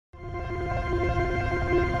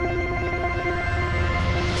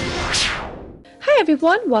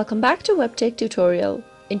everyone, welcome back to Webtech Tutorial.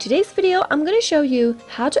 In today's video, I'm going to show you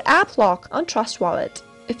how to app lock on Trustwallet.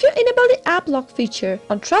 If you enable the app lock feature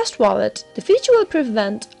on Trustwallet, the feature will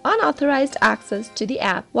prevent unauthorized access to the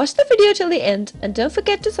app. Watch the video till the end and don't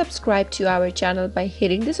forget to subscribe to our channel by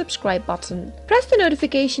hitting the subscribe button. Press the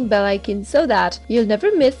notification bell icon so that you'll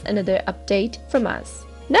never miss another update from us.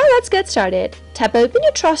 Now let's get started. Tap open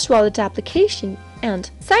your Trustwallet application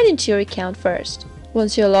and sign into your account first.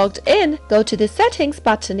 Once you're logged in, go to the Settings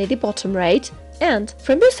button at the bottom right and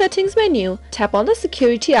from your Settings menu, tap on the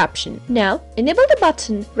Security option. Now, enable the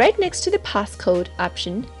button right next to the Passcode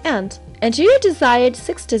option and enter your desired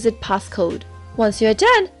 6-digit passcode. Once you're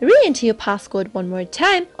done, re-enter your passcode one more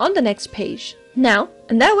time on the next page. Now,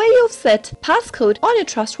 and that way you've set passcode on your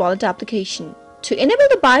Trustwallet application. To enable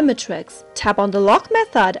the biometrics, tap on the Lock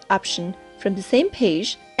Method option from the same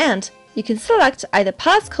page and you can select either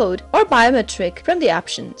passcode or biometric from the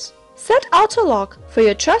options. Set auto lock for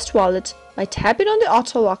your Trustwallet by tapping on the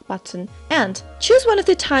auto lock button and choose one of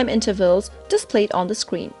the time intervals displayed on the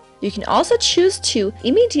screen. You can also choose to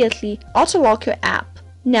immediately auto lock your app.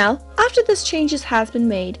 Now, after this changes has been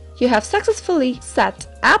made, you have successfully set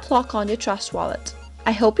app lock on your Trustwallet.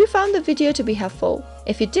 I hope you found the video to be helpful.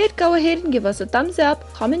 If you did, go ahead and give us a thumbs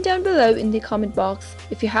up, comment down below in the comment box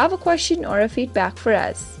if you have a question or a feedback for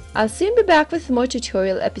us. I'll soon be back with more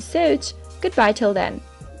tutorial episodes. Goodbye till then.